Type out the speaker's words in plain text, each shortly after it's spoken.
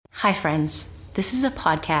Hi, friends. This is a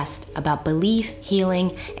podcast about belief,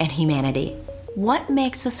 healing, and humanity. What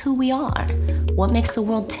makes us who we are? What makes the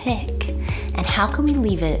world tick? And how can we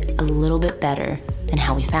leave it a little bit better than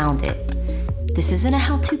how we found it? This isn't a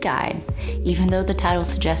how-to guide, even though the title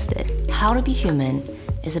suggests it. How to Be Human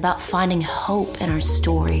is about finding hope in our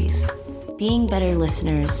stories, being better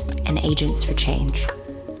listeners and agents for change.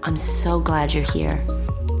 I'm so glad you're here.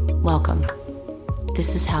 Welcome.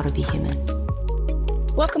 This is How to Be Human.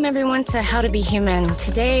 Welcome, everyone, to How to Be Human.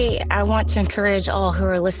 Today, I want to encourage all who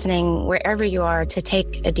are listening, wherever you are, to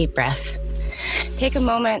take a deep breath. Take a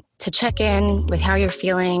moment to check in with how you're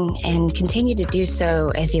feeling and continue to do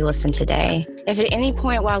so as you listen today. If at any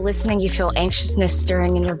point while listening you feel anxiousness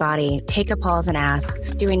stirring in your body, take a pause and ask,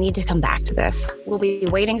 do I need to come back to this? We'll be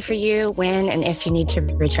waiting for you when and if you need to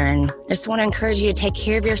return. I just want to encourage you to take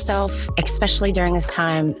care of yourself, especially during this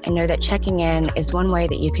time, and know that checking in is one way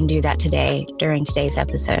that you can do that today during today's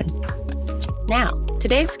episode. Now,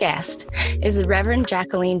 today's guest is the Reverend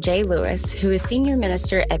Jacqueline J. Lewis, who is senior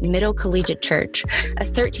minister at Middle Collegiate Church, a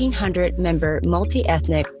 1,300-member,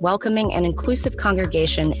 multi-ethnic, welcoming, and inclusive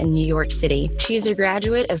congregation in New York City. She is a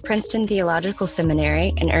graduate of Princeton Theological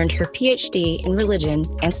Seminary and earned her PhD in Religion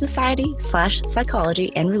and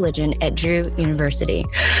Society/Psychology and Religion at Drew University.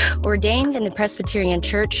 Ordained in the Presbyterian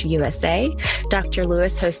Church USA, Dr.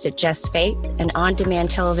 Lewis hosted Just Faith, an on-demand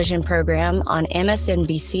television program on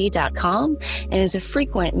MSNBC.com, and is a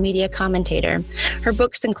frequent media commentator. Her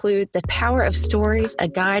books include The Power of Stories, a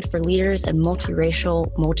guide for leaders in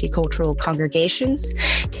multiracial, multicultural congregations,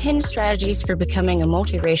 10 strategies for becoming a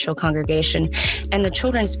multiracial congregation, and the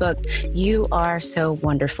children's book, You Are So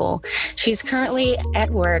Wonderful. She's currently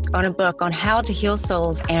at work on a book on how to heal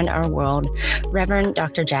souls and our world. Reverend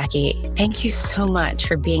Dr. Jacqui, thank you so much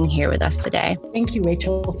for being here with us today. Thank you,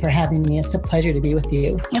 Rachel, for having me. It's a pleasure to be with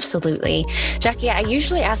you. Absolutely. Jacqui, I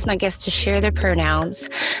usually ask my guests to share their pronouns,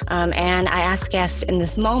 and I ask guests in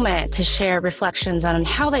this moment to share reflections on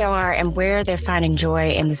how they are and where they're finding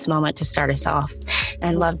joy in this moment to start us off.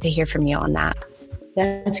 And I'd love to hear from you on that.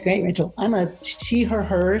 That's great, Rachel. I'm a she, her,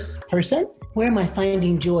 hers person. Where am I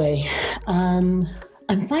finding joy? I'm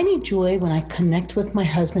finding joy when I connect with my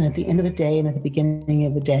husband at the end of the day and at the beginning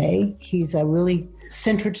of the day. He's a really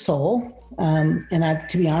centered soul.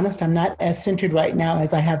 To be honest, I'm not as centered right now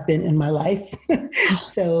as I have been in my life.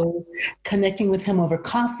 So connecting with him over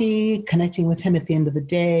coffee, connecting with him at the end of the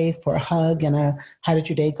day for a hug and a how did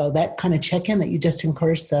your day go? That kind of check-in that you just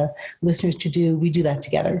encourage the listeners to do, we do that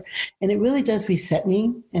together. And it really does reset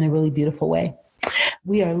me in a really beautiful way.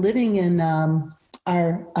 We are living in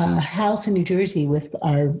our house in New Jersey with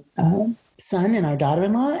our son and our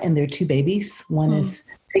daughter-in-law and their two babies. One is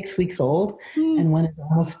 6 weeks old and one is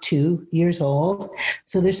almost 2 years old.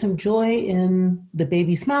 So there's some joy in the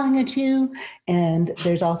baby smiling at you. And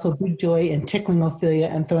there's also big joy in tickling Ophelia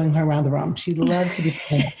and throwing her around the room. She loves to be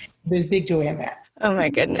tickled. There's big joy in that. Oh my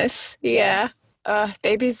goodness. Yeah.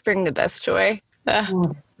 Babies bring the best joy.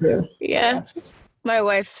 Yeah. My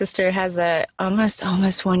wife's sister has a almost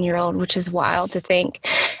 1-year-old, which is wild to think.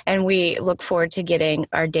 And we look forward to getting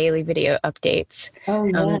our daily video updates. Oh,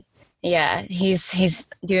 yeah. Yeah, he's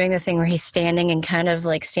doing the thing where he's standing and kind of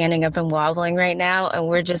like standing up and wobbling right now. And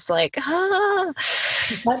we're just like, ah.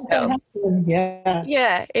 So,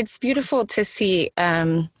 yeah, it's beautiful to see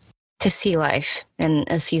life in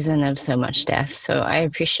a season of so much death. So I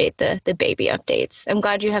appreciate the baby updates. I'm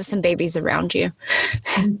glad you have some babies around you.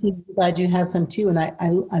 I'm glad you have some too. And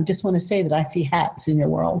I just want to say that I see hats in your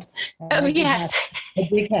world. Oh, yeah. A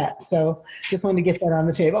big hat. So just wanted to get that on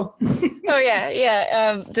the table. Oh, yeah.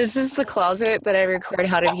 Yeah. This is the closet that I record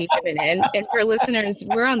How to Be Human in. And for listeners,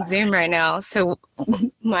 we're on Zoom right now. So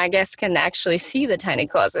my guests can actually see the tiny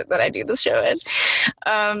closet that I do the show in.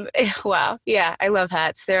 Wow. Yeah. I love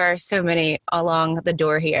hats. There are so many along the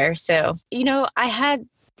door here. So, I had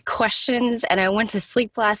questions and I went to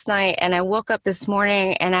sleep last night and I woke up this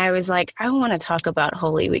morning and I was like, I want to talk about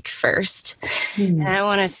Holy Week first. And I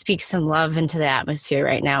want to speak some love into the atmosphere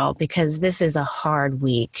right now because this is a hard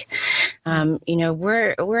week.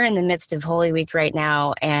 We're in the midst of Holy Week right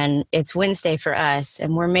now and it's Wednesday for us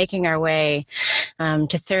and we're making our way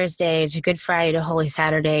to Thursday, to Good Friday, to Holy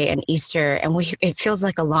Saturday and Easter. And it feels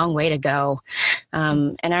like a long way to go.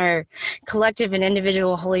 And our collective and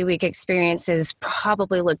individual Holy Week experiences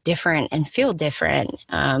probably look different and feel different.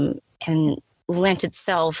 And Lent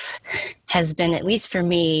itself has been, at least for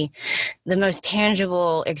me, the most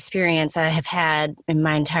tangible experience I have had in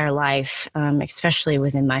my entire life, especially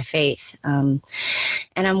within my faith. And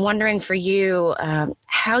I'm wondering for you,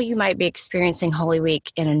 how you might be experiencing Holy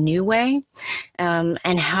Week in a new way,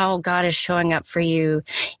 and how God is showing up for you,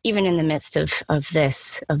 even in the midst of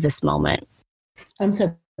this moment. I'm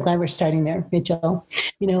so glad we're starting there, Mitchell.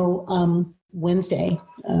 Wednesday,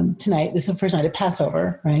 tonight, this is the first night of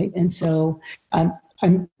Passover, right? And so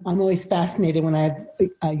I'm always fascinated when I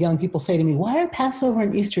have young people say to me, why are Passover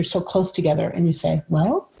and Easter so close together? And you say,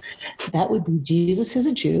 well, that would be Jesus is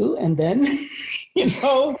a Jew. And then, he's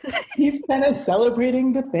kind of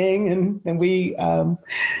celebrating the thing. And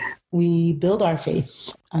we build our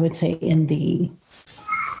faith, I would say, in the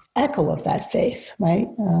echo of that faith, right?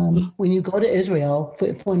 When you go to Israel,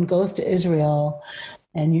 if one goes to Israel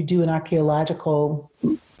and you do an archaeological,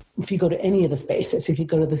 if you go to any of the spaces, if you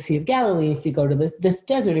go to the Sea of Galilee, if you go to this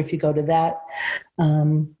desert, if you go to that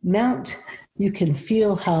mount, you can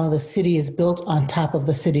feel how the city is built on top of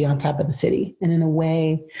the city, on top of the city. And in a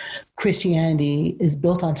way, Christianity is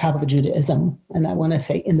built on top of Judaism. And I want to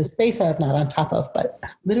say in the space of, not on top of, but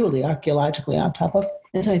literally archaeologically on top of.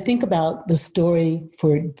 And so I think about the story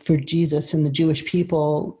for Jesus and the Jewish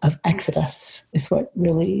people of Exodus is what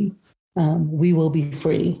really, we will be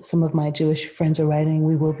free. Some of my Jewish friends are writing,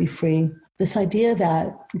 we will be free. This idea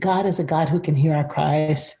that God is a God who can hear our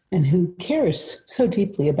cries and who cares so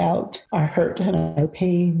deeply about our hurt and our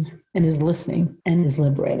pain and is listening and is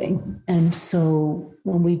liberating. And so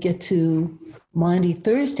when we get to Maundy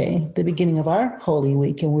Thursday, the beginning of our Holy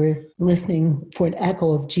Week, and we're listening for an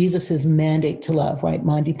echo of Jesus's mandate to love, right?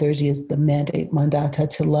 Maundy Thursday is the mandate, mandata,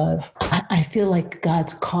 to love. I feel like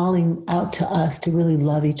God's calling out to us to really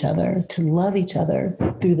love each other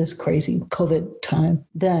through this crazy COVID time,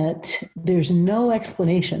 that there's no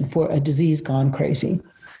explanation for a disease gone crazy.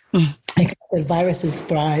 Except that viruses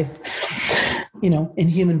thrive, in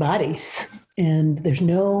human bodies. And there's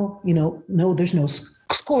no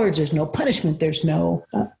scourge, there's no punishment, there's no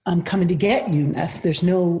I'm coming to get you-ness, there's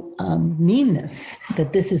no meanness,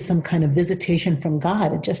 that this is some kind of visitation from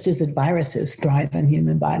God. It just is that viruses thrive in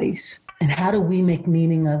human bodies. And how do we make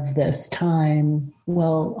meaning of this time?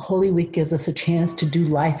 Well, Holy Week gives us a chance to do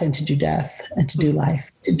life and to do death, and to do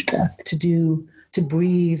life, to do death, to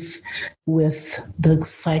breathe with the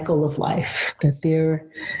cycle of life, that there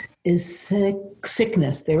is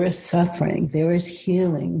sickness, there is suffering, there is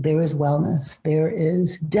healing, there is wellness, there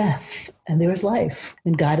is death, and there is life.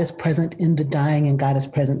 And God is present in the dying, and God is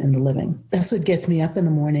present in the living. That's what gets me up in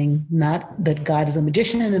the morning, not that God is a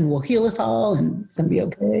magician and will heal us all and it's going to be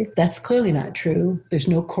okay. That's clearly not true. There's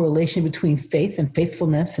no correlation between faith and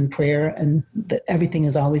faithfulness and prayer, and that everything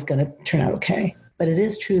is always going to turn out okay. But it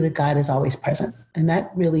is true that God is always present, and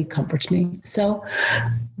that really comforts me. So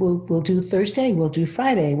we'll do Thursday, we'll do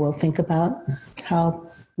Friday. We'll think about how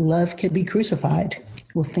love can be crucified.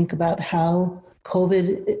 We'll think about how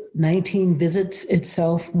COVID-19 visits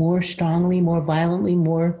itself more strongly, more violently,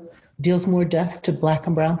 deals more death to Black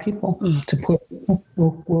and brown people, to poor people.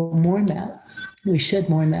 We'll mourn that. We should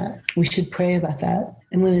mourn that. We should pray about that.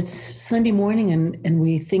 And when it's Sunday morning and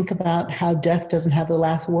we think about how death doesn't have the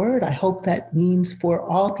last word, I hope that means for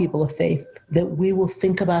all people of faith that we will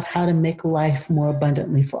think about how to make life more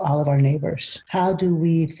abundantly for all of our neighbors. How do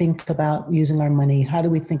we think about using our money? How do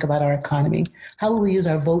we think about our economy? How will we use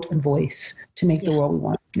our vote and voice to make the world we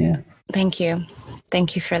want? Yeah. Thank you.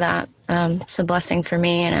 Thank you for that. It's a blessing for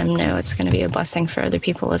me, and I know it's going to be a blessing for other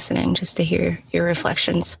people listening, just to hear your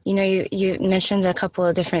reflections. You mentioned a couple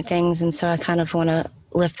of different things, and so I kind of want to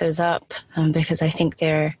lift those up because I think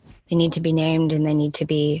they need to be named and they need to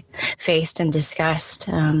be faced and discussed.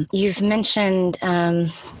 You've mentioned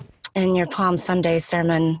in your Palm Sunday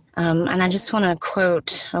sermon, and I just want to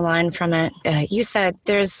quote a line from it. You said,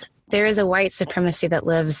 there is a white supremacy that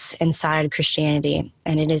lives inside Christianity,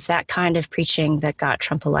 and it is that kind of preaching that got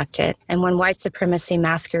Trump elected. And when white supremacy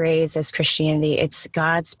masquerades as Christianity, it's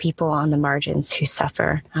God's people on the margins who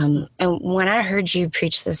suffer. And when I heard you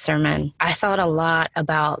preach this sermon, I thought a lot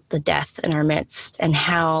about the death in our midst and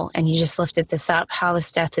you just lifted this up, how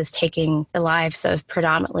this death is taking the lives of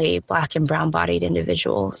predominantly Black and brown-bodied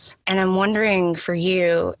individuals. And I'm wondering for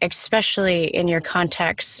you, especially in your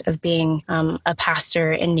context of being a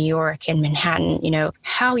pastor in New York, in Manhattan,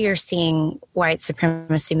 how you're seeing white supremacy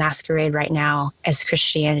masquerade right now as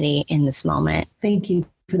Christianity in this moment. Thank you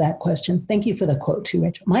for that question. Thank you for the quote too,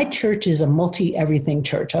 Rachel. My church is a multi-everything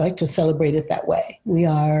church. I like to celebrate it that way. We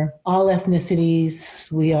are all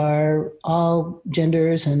ethnicities. We are all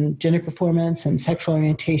genders and gender performance and sexual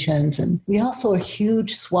orientations. And we also a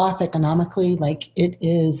huge swath economically, like it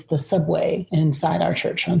is the subway inside our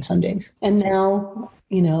church on Sundays. And now,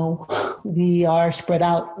 we are spread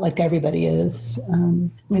out like everybody is.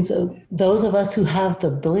 And so those of us who have the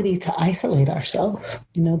ability to isolate ourselves,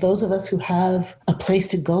 those of us who have a place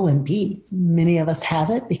to go and be, many of us have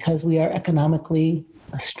it because we are economically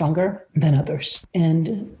stronger than others.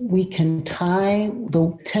 And we can tie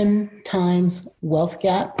the 10 times wealth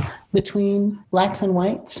gap between blacks and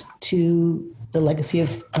whites to the legacy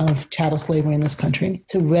of chattel slavery in this country,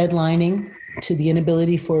 to redlining, to the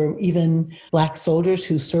inability for even Black soldiers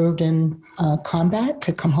who served in combat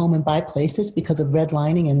to come home and buy places because of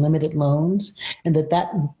redlining and limited loans, and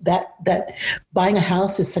that buying a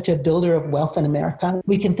house is such a builder of wealth in America.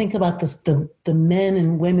 We can think about the men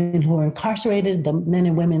and women who are incarcerated, the men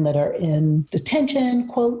and women that are in detention,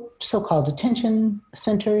 quote, so-called detention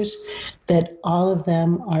centers, that all of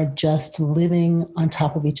them are just living on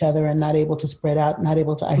top of each other and not able to spread out, not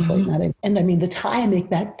able to isolate. And I mean, the tie I make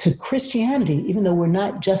back to Christianity, even though we're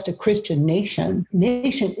not just a Christian nation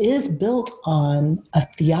is built on a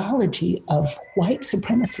theology of white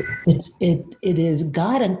supremacy. It is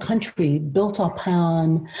God and country built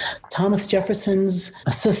upon Thomas Jefferson's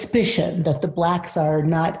suspicion that the blacks are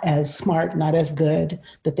not as smart, not as good,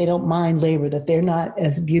 that they don't mind labor, that they're not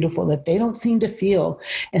as beautiful, that they don't seem to feel,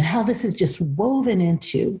 and how this is just woven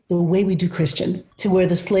into the way we do Christian, to where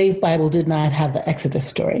the slave Bible did not have the Exodus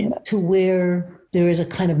story in it, to where there is a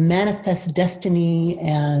kind of manifest destiny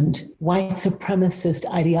and white supremacist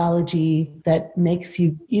ideology that makes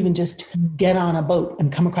you even just get on a boat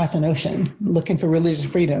and come across an ocean looking for religious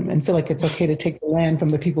freedom and feel like it's okay to take the land from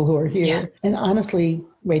the people who are here. Yeah. And honestly,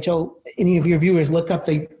 Rachel, any of your viewers, look up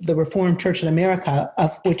the Reformed Church in America,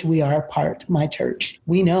 of which we are a part, my church.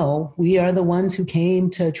 We know we are the ones who came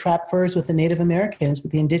to trap furs with the Native Americans,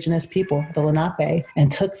 with the indigenous people, the Lenape,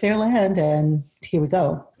 and took their land, and here we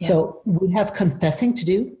go. Yeah. So we have confessing to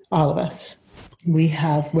do, all of us. We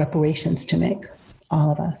have reparations to make,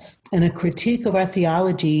 all of us. And a critique of our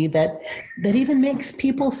theology that even makes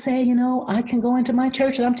people say, I can go into my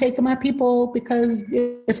church and I'm taking my people because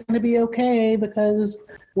it's going to be okay, because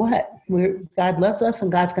what? God loves us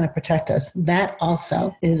and God's going to protect us. That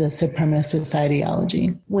also is a supremacist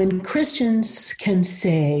ideology. When Christians can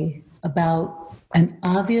say about an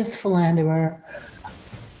obvious philanderer,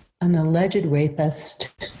 an alleged rapist,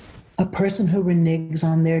 a person who reneges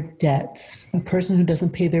on their debts, a person who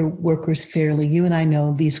doesn't pay their workers fairly. You and I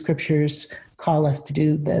know these scriptures call us to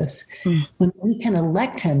do this. When we can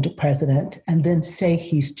elect him to president and then say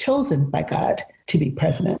he's chosen by God to be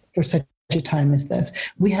president for such a time as this,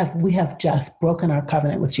 we have just broken our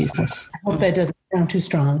covenant with Jesus. I hope that doesn't sound too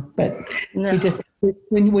strong, but no.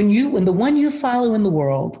 When the one you follow in the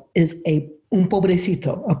world is un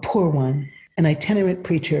pobrecito, a poor one, an itinerant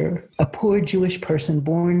preacher, a poor Jewish person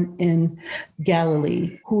born in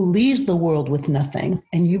Galilee who leaves the world with nothing,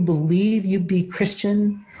 and you believe you be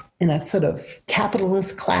Christian in a sort of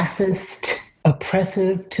capitalist, classist,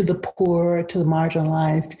 oppressive to the poor, to the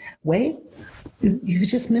marginalized way, you've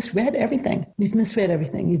just misread everything. You've misread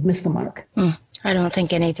everything. You've missed the mark. I don't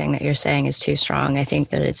think anything that you're saying is too strong. I think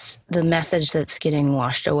that it's the message that's getting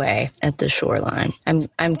washed away at the shoreline.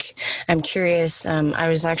 I'm curious. I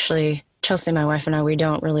was actually, Chelsea, my wife and I, we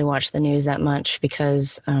don't really watch the news that much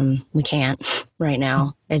because we can't right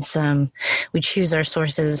now. It's we choose our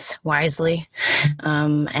sources wisely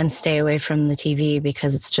and stay away from the TV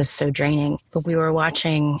because it's just so draining. But we were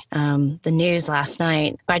watching the news last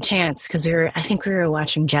night by chance because I think we were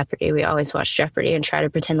watching Jeopardy. We always watch Jeopardy and try to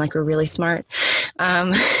pretend like we're really smart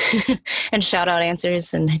and shout out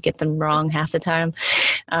answers and get them wrong half the time.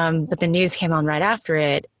 But the news came on right after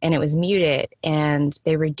it and it was muted, and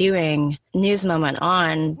they were doing news moment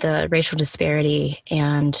on the racial disparity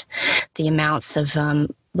and the amounts of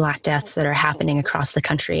Black deaths that are happening across the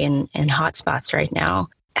country in hotspots right now.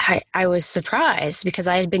 I was surprised because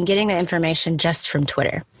I had been getting the information just from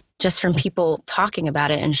Twitter, just from people talking about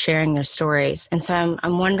it and sharing their stories. And so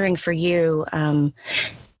I'm wondering for you,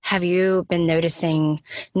 have you been noticing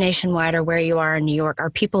nationwide or where you are in New York, are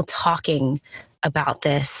people talking about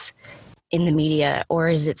this in the media, or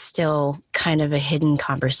is it still kind of a hidden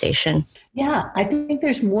conversation? Yeah, I think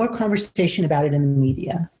there's more conversation about it in the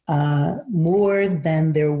media, more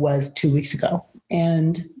than there was 2 weeks ago.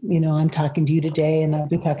 And, I'm talking to you today, and I'll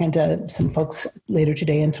be talking to some folks later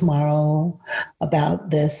today and tomorrow about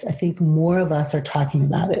this. I think more of us are talking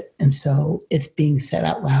about it. And so it's being said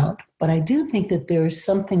out loud. But I do think that there's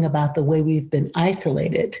something about the way we've been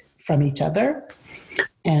isolated from each other.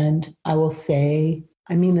 And I will say,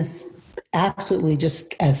 I mean this absolutely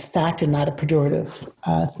just as fact and not a pejorative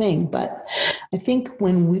thing. But I think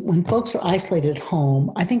when folks are isolated at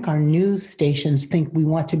home, I think our news stations think we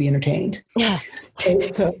want to be entertained. Yeah.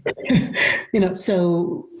 So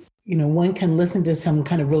one can listen to some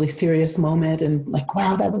kind of really serious moment and like,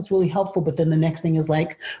 wow, that was really helpful. But then the next thing is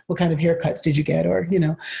like, what kind of haircuts did you get? Or,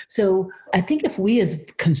 so I think if we as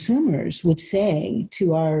consumers would say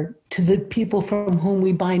to the people from whom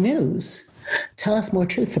we buy news, tell us more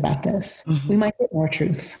truth about this, we might get more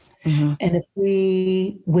truth. And if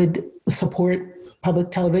we would support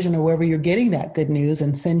public television or wherever you're getting that good news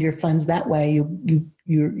and send your funds that way,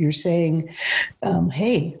 you're saying,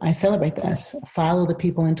 hey, I celebrate this. Follow the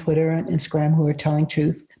people on Twitter and Instagram who are telling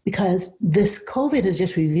truth, because this COVID is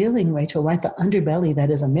just revealing, Rachel, right, the underbelly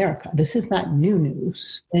that is America. This is not new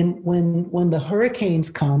news. And when the hurricanes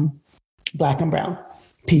come, Black and brown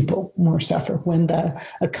people more suffer. When the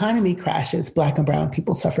economy crashes, Black and brown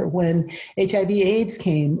people suffer. When HIV/AIDS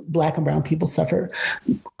came, Black and brown people suffer.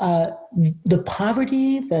 The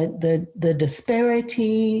poverty, the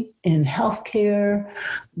disparity in healthcare,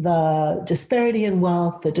 the disparity in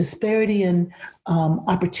wealth, the disparity in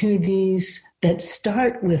opportunities that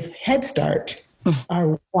start with Head Start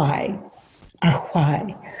are why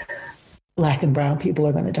Black and brown people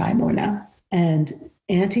are going to die more now. And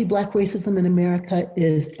anti-Black racism in America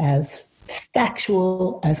is as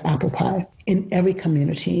factual as apple pie. In every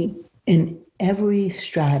community, in every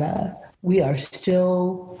strata, we have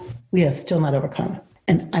still not overcome.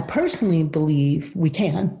 And I personally believe we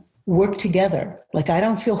can work together. Like, I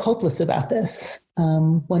don't feel hopeless about this.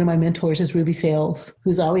 One of my mentors is Ruby Sales,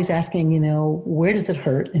 who's always asking, where does it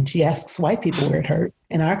hurt? And she asks white people where it hurt.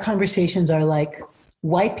 And our conversations are like,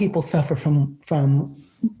 white people suffer from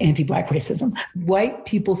anti-Black racism. White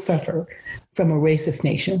people suffer from a racist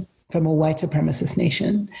nation, from a white supremacist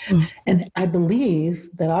nation. And I believe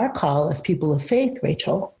that our call as people of faith,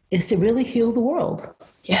 Rachel, is to really heal the world.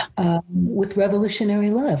 Yeah. With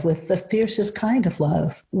revolutionary love, with the fiercest kind of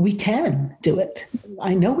love. We can do it.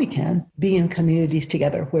 I know we can be in communities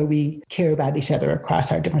together where we care about each other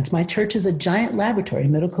across our difference. My church is a giant laboratory,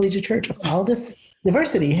 Middle Collegiate Church, of all this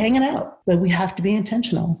diversity hanging out, but we have to be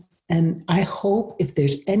intentional. And I hope if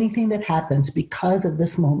there's anything that happens because of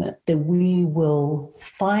this moment, that we will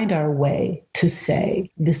find our way to say,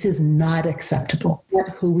 this is not acceptable,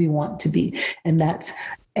 not who we want to be. And that's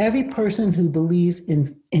every person who believes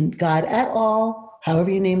in God at all, however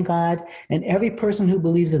you name God, and every person who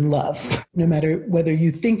believes in love, no matter whether you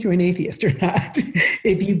think you're an atheist or not.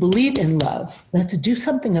 If you believe in love, let's do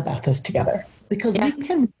something about this together, because we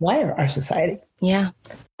can rewire our society. Yeah,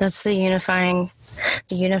 that's the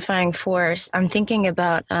unifying force. I'm thinking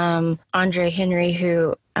about Andre Henry,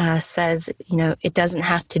 who says, it doesn't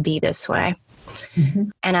have to be this way.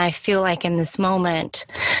 And I feel like in this moment,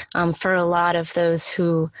 for a lot of those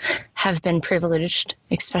who have been privileged,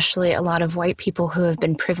 especially a lot of white people who have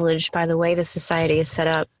been privileged by the way the society is set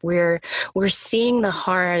up, we're seeing the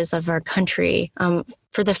horrors of our country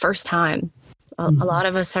for the first time. A lot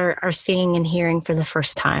of us are seeing and hearing for the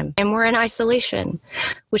first time. And we're in isolation,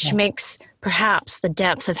 which makes perhaps the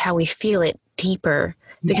depth of how we feel it deeper,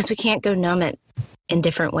 because we can't go numb it in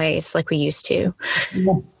different ways like we used to.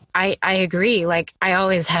 I agree. Like, I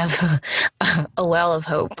always have a well of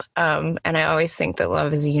hope. And I always think that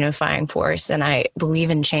love is a unifying force. And I believe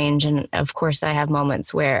in change. And of course, I have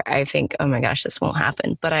moments where I think, oh my gosh, this won't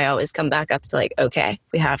happen. But I always come back up to like, okay,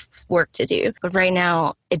 we have work to do. But right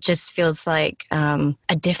now, it just feels like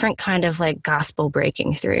a different kind of like gospel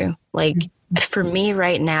breaking through. Like, for me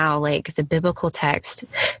right now, like the biblical text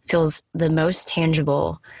feels the most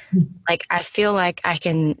tangible. Like, I feel like I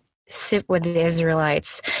can sit with the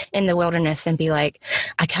Israelites in the wilderness and be like,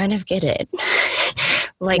 I kind of get it.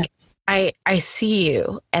 Like, I see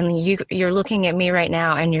you, and you're looking at me right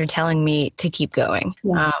now, and you're telling me to keep going.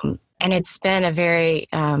 And it's been a very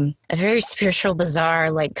spiritual, bizarre,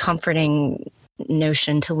 like comforting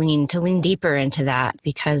notion to lean deeper into that,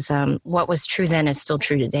 because what was true then is still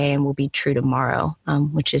true today and will be true tomorrow,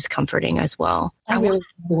 which is comforting as well. I really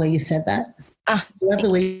love the way you said that. I love the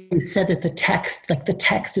way you said that the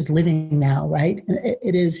text is living now, right? And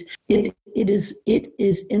it is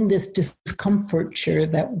in this discomforture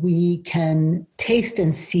that we can taste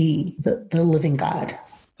and see the living God,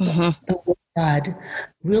 the God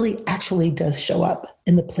really actually does show up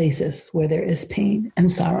in the places where there is pain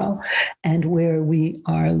and sorrow and where we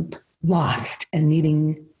are lost and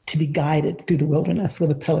needing to be guided through the wilderness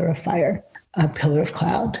with a pillar of fire, a pillar of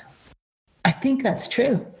cloud. I think that's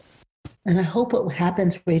true. And I hope what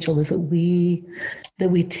happens, Rachel, is that we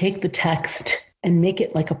take the text and make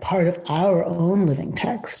it like a part of our own living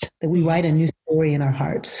text, that we write a new story in our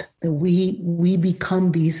hearts, that we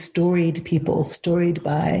become these storied people, storied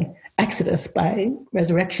by Exodus, by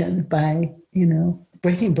resurrection, by,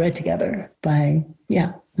 breaking bread together, by,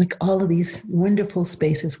 like all of these wonderful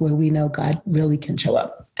spaces where we know God really can show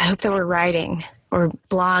up. I hope that we're writing or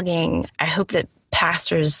blogging. I hope that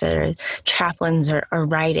pastors or chaplains are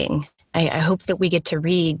writing. I hope that we get to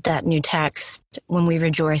read that new text when we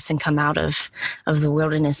rejoice and come out of the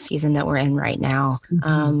wilderness season that we're in right now.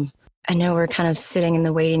 Mm-hmm. I know we're kind of sitting in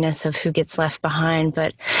the weightiness of who gets left behind,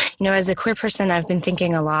 but, as a queer person, I've been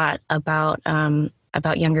thinking a lot about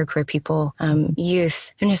younger queer people,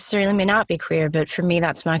 youth who necessarily may not be queer, but for me,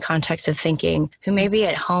 that's my context of thinking, who may be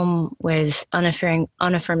at home with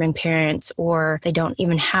unaffirming parents, or they don't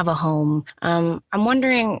even have a home. I'm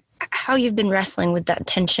wondering how you've been wrestling with that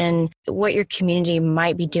tension, what your community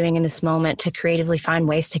might be doing in this moment to creatively find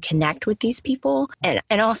ways to connect with these people, and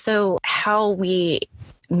also how we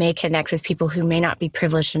may connect with people who may not be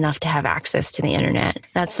privileged enough to have access to the internet.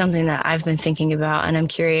 That's something that I've been thinking about, and I'm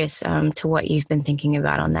curious to what you've been thinking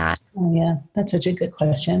about on that. Oh, yeah, that's such a good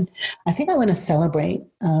question. I think I want to celebrate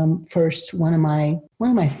first one of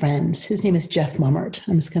my friends. His name is Jeff Mummert.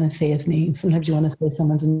 I'm just going to say his name. Sometimes you want to say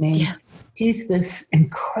someone's name. Yeah. He's this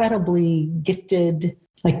incredibly gifted,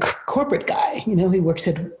 like corporate guy. He works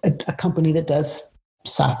at a company that does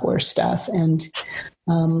software stuff, and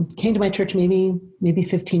came to my church maybe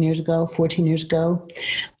 15 years ago, 14 years ago.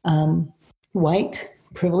 White,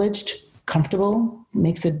 privileged, comfortable,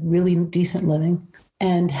 makes a really decent living,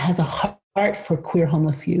 and has a heart for queer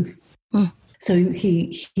homeless youth. Mm. So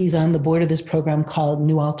he's on the board of this program called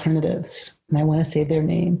New Alternatives, and I want to say their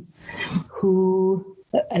name, who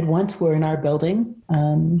at once were in our building,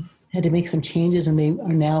 had to make some changes, and they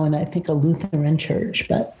are now in, I think, a Lutheran church.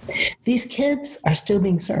 But these kids are still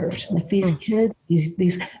being served. Like these kids,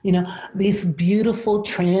 these beautiful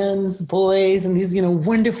trans boys, and these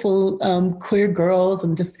wonderful queer girls,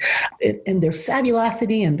 and just and their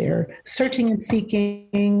fabulosity and their searching and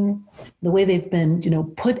seeking, the way they've been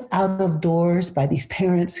put out of doors by these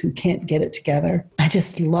parents who can't get it together. I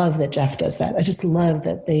just love that Jeff does that. I just love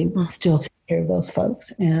that they still take care of those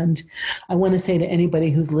folks. And I want to say to anybody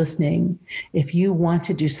who's listening, if you want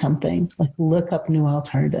to do something, like look up New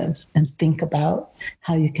Alternatives and think about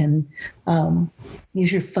how you can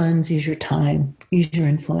use your funds, use your time, use your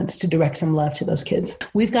influence to direct some love to those kids.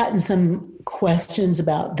 We've gotten some questions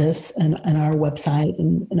about this on our website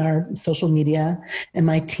and in our social media. And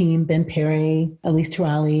my team, Ben Perry, Elise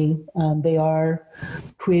Turali, they are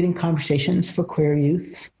creating conversations for queer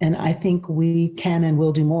youth. And I think we can and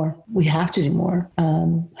will do more. We have to do more.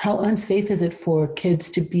 How unsafe is it for kids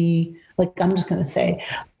to be, like, I'm just going to say,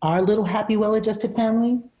 our little happy, well-adjusted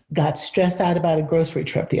family got stressed out about a grocery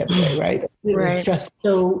trip the other day, right? Right. Stressed.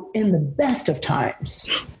 So in the best of times,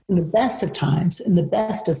 in the best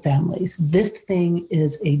of families, this thing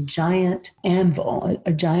is a giant anvil,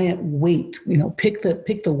 a giant weight. Pick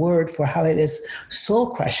the word for how it is soul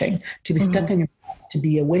crushing to be stuck in your house, to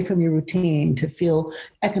be away from your routine, to feel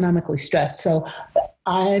economically stressed. So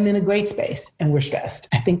I'm in a great space and we're stressed.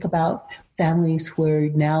 I think about families where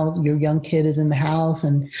now your young kid is in the house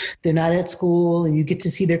and they're not at school, and you get to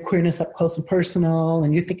see their queerness up close and personal,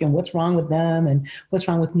 and you're thinking, what's wrong with them and what's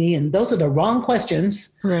wrong with me? And those are the wrong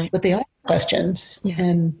questions, right? But they are questions. Yeah.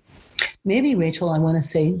 And maybe, Rachel, I want to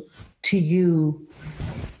say to you,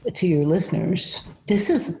 to your listeners, this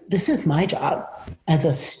is my job as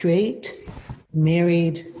a straight,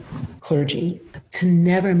 married clergy to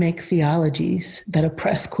never make theologies that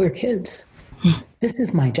oppress queer kids. This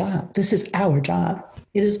is my job. This is our job.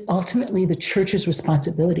 It is ultimately the church's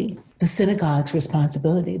responsibility, the synagogue's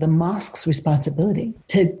responsibility, the mosque's responsibility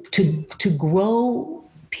to grow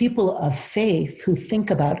people of faith who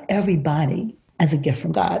think about everybody as a gift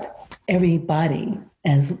from God, everybody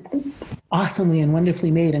as awesomely and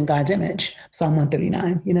wonderfully made in God's image, Psalm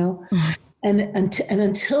 139, Mm-hmm. And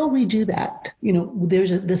until we do that,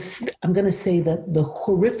 there's I'm going to say that the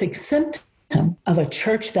horrific symptom of a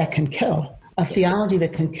church that can kill, a theology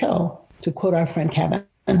that can kill, to quote our friend Kevin,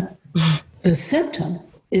 the symptom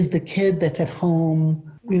is the kid that's at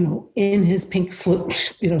home, in his pink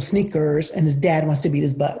sneakers, and his dad wants to beat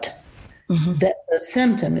his butt. Mm-hmm. That the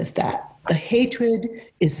symptom is that the hatred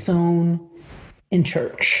is sown in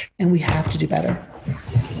church, and we have to do better.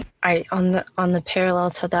 on the parallel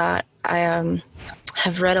to that, I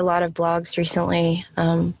have read a lot of blogs recently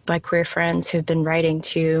by queer friends who've been writing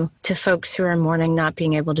to folks who are mourning not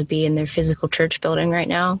being able to be in their physical church building right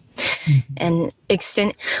now, and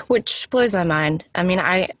which blows my mind. I mean,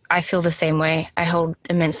 I feel the same way. I hold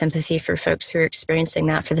immense sympathy for folks who are experiencing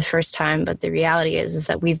that for the first time, but the reality is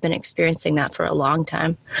that we've been experiencing that for a long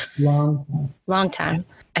time. Long time.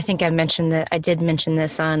 I think I did mention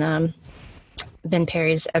this on Ben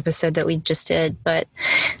Perry's episode that we just did, but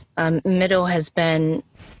Middle has been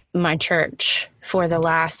my church for the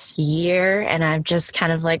last year, and I've just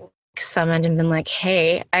kind of like summoned and been like,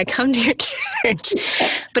 hey, I come to your church.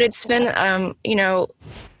 But it's been,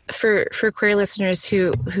 for queer listeners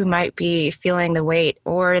who might be feeling the weight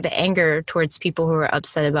or the anger towards people who are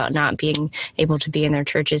upset about not being able to be in their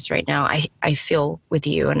churches right now, I feel with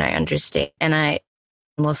you and I understand. And I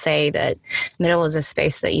will say that Middle is a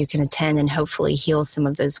space that you can attend and hopefully heal some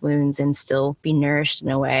of those wounds and still be nourished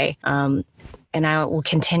in a way. And I will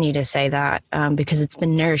continue to say that because it's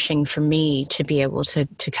been nourishing for me to be able to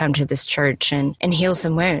come to this church and heal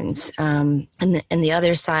some wounds. And the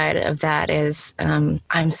other side of that is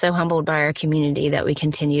I'm so humbled by our community that we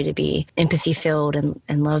continue to be empathy-filled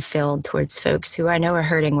and love-filled towards folks who I know are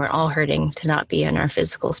hurting. We're all hurting to not be in our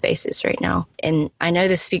physical spaces right now. And I know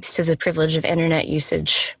this speaks to the privilege of internet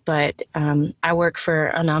usage, but I work for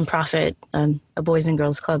a nonprofit, a Boys and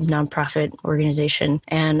Girls Club nonprofit organization,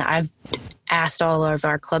 and I've asked all of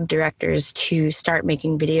our club directors to start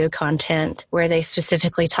making video content where they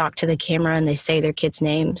specifically talk to the camera and they say their kids'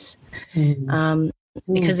 names.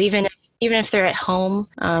 Because even if they're at home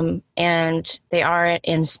and they are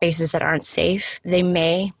in spaces that aren't safe, they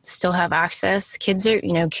may still have access. Kids are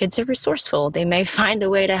resourceful. They may find a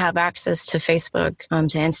way to have access to Facebook,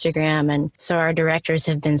 to Instagram. And so our directors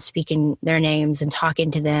have been speaking their names and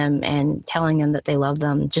talking to them and telling them that they love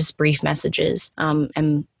them, just brief messages.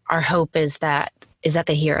 And our hope is that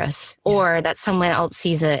they hear us, or that someone else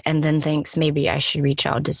sees it and then thinks maybe I should reach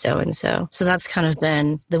out to so-and-so. So that's kind of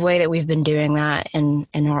been the way that we've been doing that in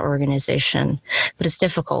our organization. But it's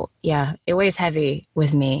difficult. Yeah, it weighs heavy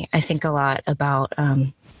with me. I think a lot about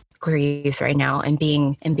queer youth right now and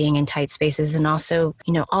being in tight spaces, and also,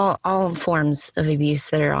 all forms of abuse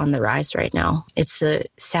that are on the rise right now. It's the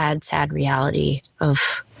sad reality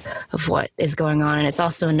of what is going on. And it's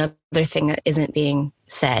also another thing that isn't being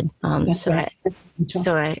said.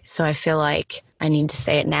 So I feel like I need to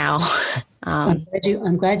say it now. I'm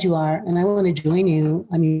glad you are. And I want to join you.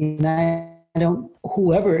 I mean,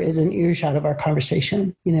 whoever is in earshot of our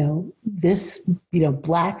conversation, this,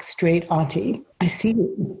 Black, straight auntie, I see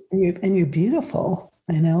you and you're beautiful.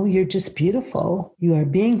 You're just beautiful. You are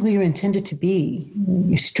being who you're intended to be.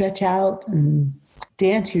 You stretch out and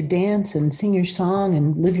dance your dance and sing your song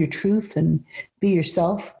and live your truth and be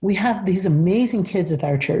yourself. We have these amazing kids at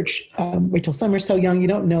our church. Rachel, some are so young, you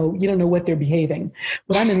don't know what they're behaving.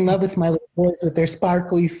 But I'm in love with my little boys with their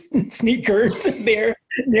sparkly sneakers and their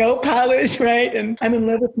nail polish, right? And I'm in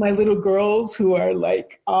love with my little girls who are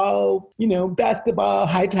like all, basketball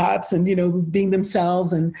high tops and, being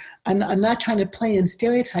themselves. And I'm not trying to play in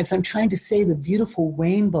stereotypes. I'm trying to say the beautiful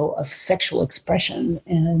rainbow of sexual expression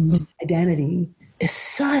and identity is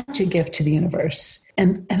such a gift to the universe.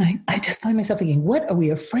 And I just find myself thinking, what are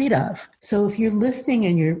we afraid of? So if you're listening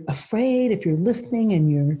and you're afraid, if you're listening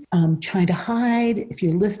and you're trying to hide, if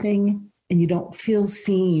you're listening and you don't feel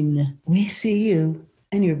seen, we see you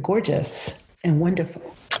and you're gorgeous and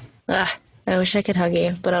wonderful. I wish I could hug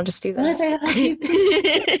you, but I'll just do this.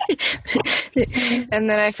 And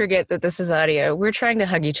then I forget that this is audio. We're trying to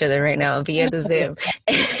hug each other right now via the Zoom.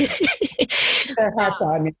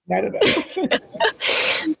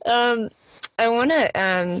 I want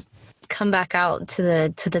to come back out to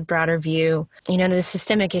the broader view. The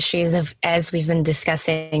systemic issues as we've been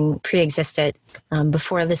discussing pre-existed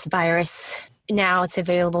before this virus. Now it's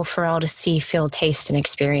available for all to see, feel, taste, and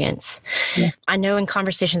experience. Yeah. I know in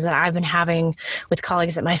conversations that I've been having with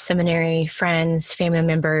colleagues at my seminary, friends, family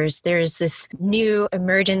members, there's this new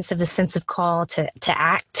emergence of a sense of call to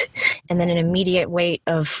act, and then an immediate weight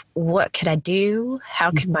of what could I do?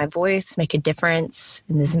 How could my voice make a difference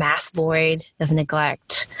in this mass void of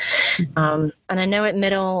neglect? And I know at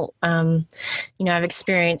Middle, I've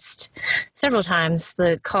experienced several times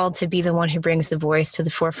the call to be the one who brings the voice to the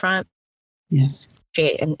forefront. Yes.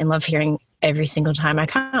 And love hearing every single time I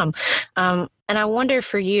come. And I wonder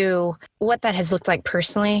for you what that has looked like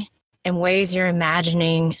personally and ways you're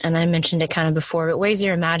imagining, and I mentioned it kind of before, but ways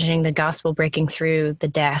you're imagining the gospel breaking through the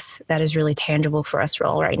death that is really tangible for us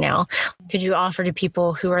all right now. Could you offer to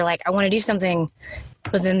people who are like, I want to do something,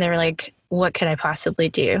 but then they're like, what could I possibly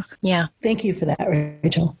do? Yeah. Thank you for that,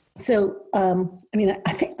 Rachel. So,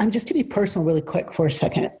 I think I'm just to be personal really quick for a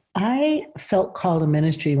second. I felt called to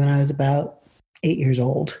ministry when I was about 8 years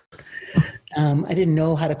old. I didn't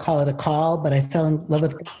know how to call it a call, but I fell in love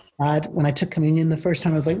with God. When I took communion the first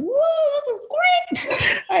time, I was like, whoa, this is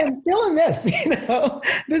great. I am feeling this,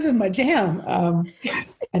 this is my jam.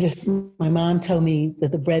 My mom told me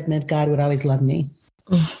that the bread meant God would always love me.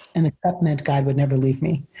 And the cup meant God would never leave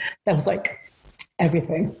me. That was like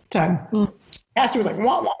everything. Time. Pastor was like,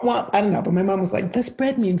 wah, wah, wah. I don't know. But my mom was like, this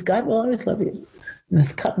bread means God will always love you. And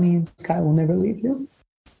this cup means God will never leave you.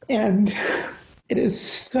 And it is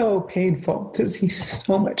so painful to see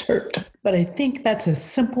so much hurt. But I think that's a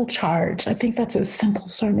simple charge. I think that's a simple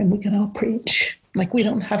sermon we can all preach. Like, we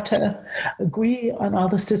don't have to agree on all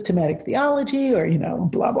the systematic theology or,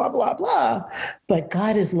 blah, blah, blah, blah. But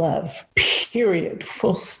God is love, period,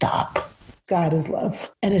 full stop. God is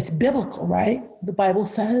love. And it's biblical, right? The Bible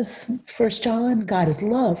says, 1 John, God is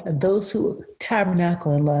love. And those who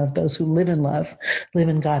tabernacle in love, those who live in love, live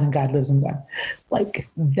in God and God lives in them. Like,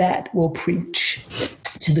 that will preach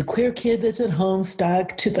to the queer kid that's at home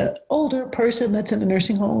stuck, to the older person that's in a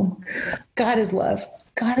nursing home. God is love.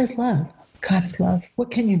 God is love. God is love.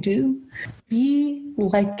 What can you do? Be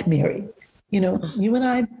like Mary. You and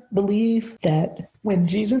I believe that when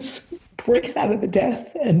Jesus breaks out of the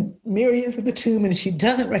death and Mary is at the tomb and she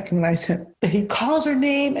doesn't recognize him, that he calls her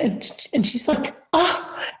name and she's like,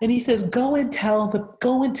 and he says, go and tell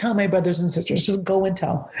my brothers and sisters. Just go and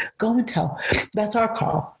tell. That's our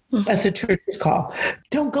call. That's the church's call.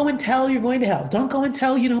 Don't go and tell you're going to hell. Don't go and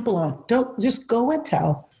tell you don't belong. Don't just go and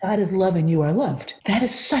tell. God is love and you are loved. That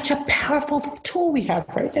is such a powerful tool we have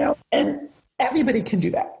right now. And everybody can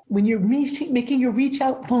do that. When you're making your reach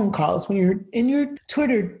out phone calls, when you're in your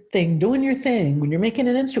Twitter thing, doing your thing, when you're making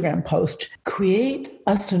an Instagram post, create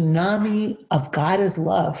a tsunami of God is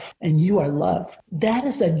love and you are love. That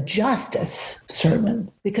is a justice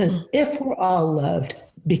sermon, because if we're all loved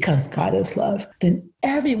because God is love, then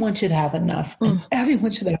everyone should have enough, and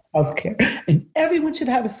everyone should have healthcare, and everyone should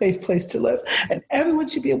have a safe place to live, and everyone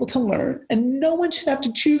should be able to learn, and no one should have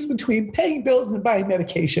to choose between paying bills and buying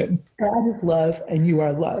medication. God is love, and you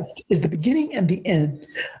are loved is the beginning and the end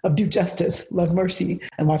of do justice, love mercy,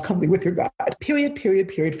 and walk humbly with your God. Period, period,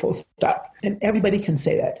 period, full stop. And everybody can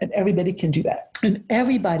say that, and everybody can do that. And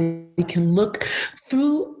everybody can look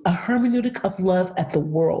through a hermeneutic of love at the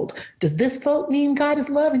world. Does this vote mean God is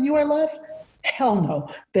love and you are love? Hell no.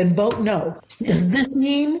 Then vote no. Does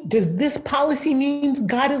this policy means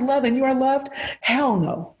God is love and you are loved? Hell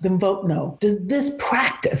no. Then vote no. Does this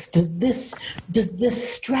practice, does this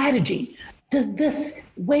strategy, does this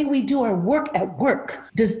way we do our work at work,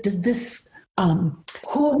 does this,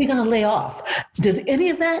 who are we going to lay off? Does any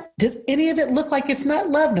of it look like it's not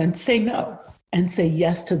love? Then say no and say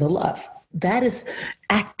yes to the love. That is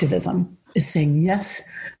activism, is saying yes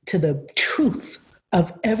to the truth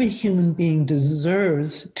of every human being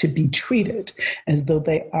deserves to be treated as though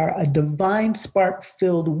they are a divine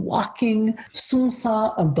spark-filled walking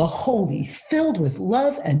sumsa of the holy, filled with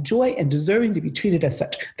love and joy and deserving to be treated as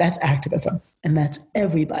such. That's activism. And that's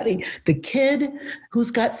everybody. The kid who's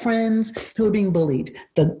got friends who are being bullied,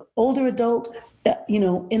 the older adult, in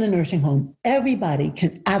a nursing home, everybody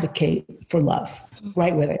can advocate for love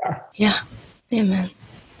right where they are. Yeah. Amen.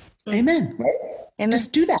 Amen. Right? Amen.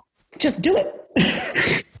 Just do that. Just do it.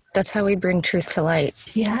 That's how we bring truth to light.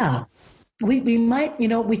 Yeah. We might,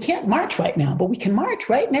 we can't march right now, but we can march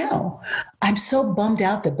right now. I'm so bummed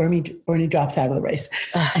out that Bernie drops out of the race.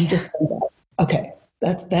 I'm just bummed out. Okay.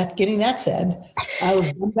 That's that. Getting that said, I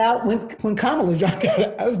was bummed out when Kamala dropped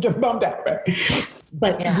out. I was just bummed out, right?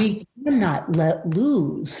 But we cannot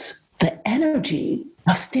lose the energy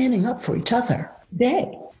of standing up for each other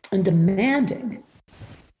today and demanding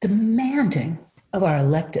of our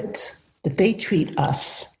electeds that they treat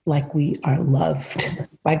us like we are loved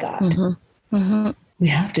by God. Mm-hmm. Mm-hmm. We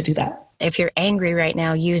have to do that. If you're angry right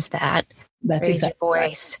now, use that. That's Raise exactly your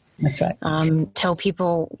voice. Right. That's right. Tell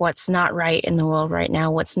people what's not right in the world right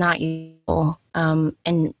now, what's not useful,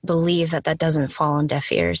 and believe that doesn't fall on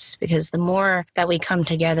deaf ears. Because the more that we come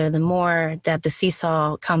together, the more that the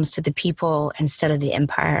seesaw comes to the people instead of the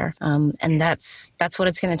empire. And that's what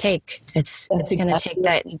it's going to take. It's going to take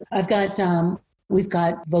that. We've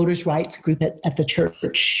got voters' rights group at the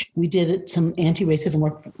church. We did some anti-racism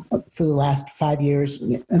work for the last 5 years,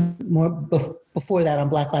 and more before that on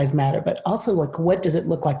Black Lives Matter, but also what does it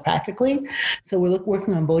look like practically? So we're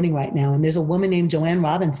working on voting right now. And there's a woman named Joanne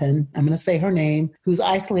Robinson, I'm going to say her name, who's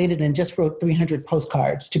isolated and just wrote 300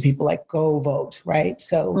 postcards to people like, go vote, right?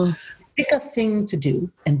 So pick a thing to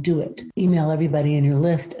do and do it. Email everybody in your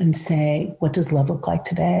list and say, what does love look like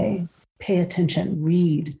today? pay attention,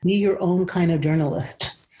 read, be your own kind of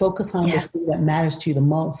journalist. Focus on the thing that matters to you the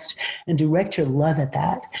most and direct your love at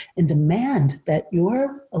that and demand that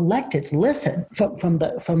your electeds listen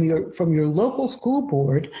from your local school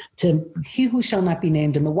board to he who shall not be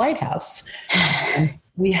named in the White House. And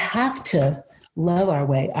we have to love our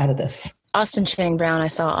way out of this. Austin Chang Brown, I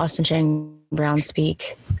saw Austin Chang Brown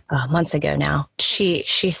speak months ago now. She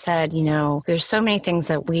said, there's so many things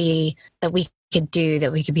that we could do,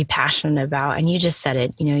 that we could be passionate about. And you just said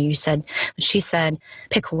it, she said,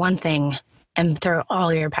 pick one thing and throw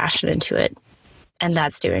all your passion into it. And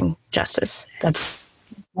that's doing justice. That's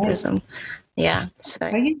wisdom. Yeah. So,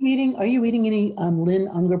 Are you reading any Lynn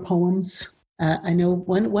Unger poems? I know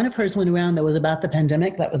one of hers went around that was about the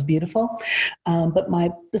pandemic. That was beautiful. But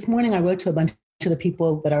this morning I wrote to a bunch of the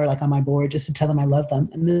people that are like on my board just to tell them I love them.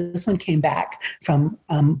 And this one came back from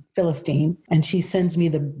Philistine, and she sends me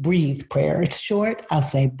the breathe prayer. It's short. I'll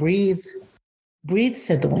say, breathe, breathe,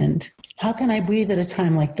 said the wind. How can I breathe at a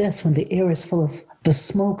time like this when the air is full of the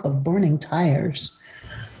smoke of burning tires,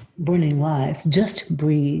 burning lives? Just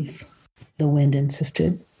breathe, the wind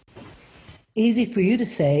insisted. Easy for you to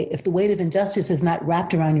say if the weight of injustice is not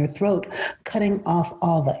wrapped around your throat, cutting off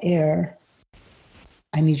all the air.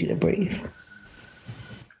 I need you to breathe.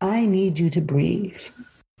 I need you to breathe.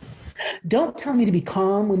 Don't tell me to be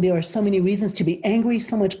calm when there are so many reasons to be angry,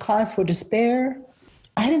 so much cause for despair.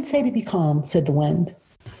 I didn't say to be calm, said the wind.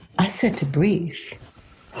 I said to breathe.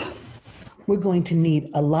 We're going to need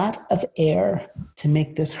a lot of air to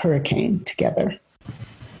make this hurricane together.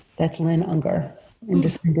 That's Lynn Unger in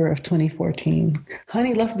December of 2014.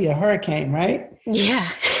 Honey, let's be a hurricane, right? Yeah.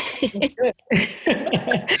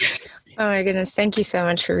 Oh my goodness. Thank you so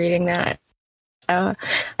much for reading that. I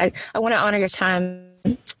want to honor your time,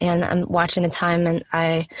 and I'm watching the time, and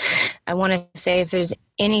I want to say if there's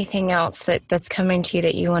anything else that's coming to you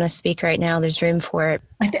that you want to speak right now, there's room for it.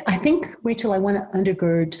 I think, Rachel, I want to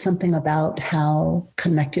undergird something about how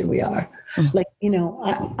connected we are. Like,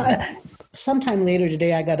 I sometime later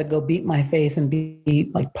today, I got to go beat my face and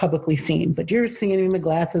be like publicly seen, but you're seeing me in the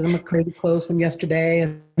glasses and my crazy clothes from yesterday,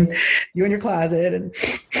 and you're in your closet,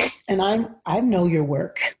 and I know your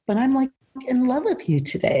work, but I'm like in love with you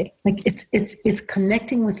today. Like it's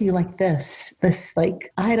connecting with you like this like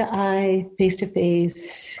eye to eye, face to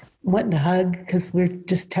face, wanting to hug because we're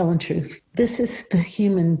just telling truth. This is the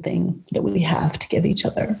human thing that we have to give each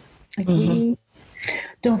other. Like we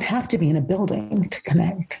don't have to be in a building to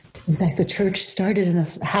connect. In fact, the church started in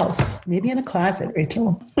a house, maybe in a closet,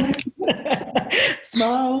 Rachel.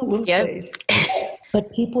 Small little place. But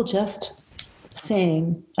people just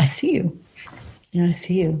saying, I see you. I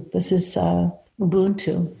see you. This is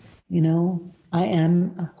Ubuntu. I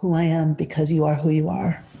am who I am because you are who you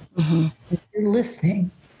are. If you're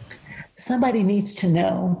listening, somebody needs to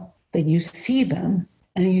know that you see them,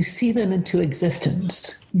 and you see them into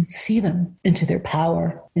existence. You see them into their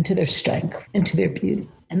power, into their strength, into their beauty.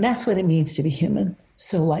 And that's what it means to be human.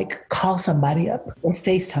 So call somebody up or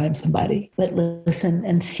FaceTime somebody, but listen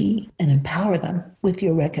and see and empower them with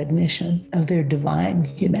your recognition of their divine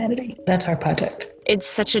humanity. That's our project. It's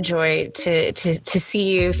such a joy to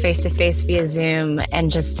see you face to face via Zoom,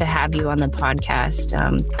 and just to have you on the podcast.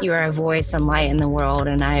 You are a voice and light in the world,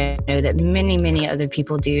 and I know that many, many other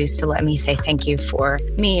people do. So let me say thank you for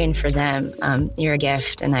me and for them. You're a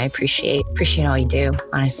gift, and I appreciate all you do,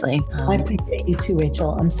 honestly. I appreciate you too,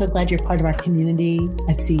 Rachel. I'm so glad you're part of our community.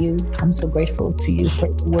 I see you. I'm so grateful to you for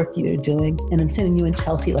the work you're doing. And I'm sending you and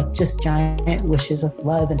Chelsea just giant wishes of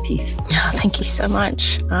love and peace. Oh, thank you so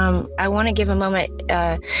much. I want to give a moment.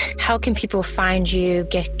 How can people find you,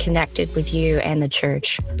 get connected with you and the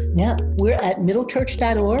church? Yeah, we're at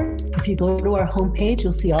middlechurch.org. If you go to our homepage,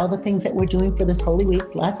 you'll see all the things that we're doing for this Holy Week.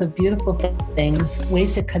 Lots of beautiful things,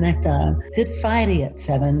 ways to connect on Good Friday at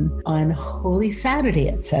 7, on Holy Saturday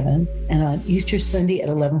at 7, and on Easter Sunday at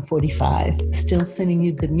 11:45. Still sending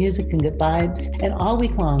you good music and good vibes. And all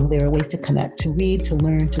week long, there are ways to connect, to read, to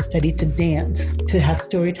learn, to study, to dance, to have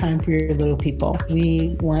story time for your little people.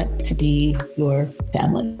 We want to be your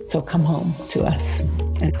family. So come home to us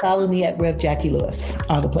and follow me at Rev Jacqui Lewis,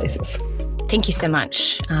 all the places. Thank you so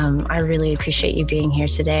much. I really appreciate you being here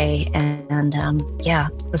today. And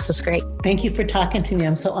this was great. Thank you for talking to me.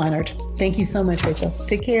 I'm so honored. Thank you so much, Rachel.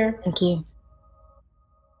 Take care. Thank you.